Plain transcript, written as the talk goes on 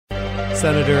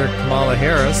Senator Kamala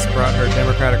Harris brought her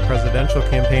Democratic presidential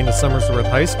campaign to Somersworth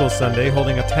High School Sunday,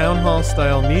 holding a town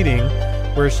hall-style meeting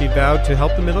where she vowed to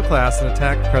help the middle class and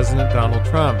attack President Donald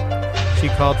Trump. She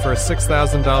called for a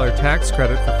 $6,000 tax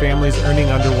credit for families earning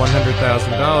under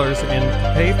 $100,000 and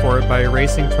to pay for it by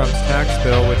erasing Trump's tax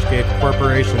bill, which gave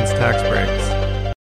corporations tax breaks.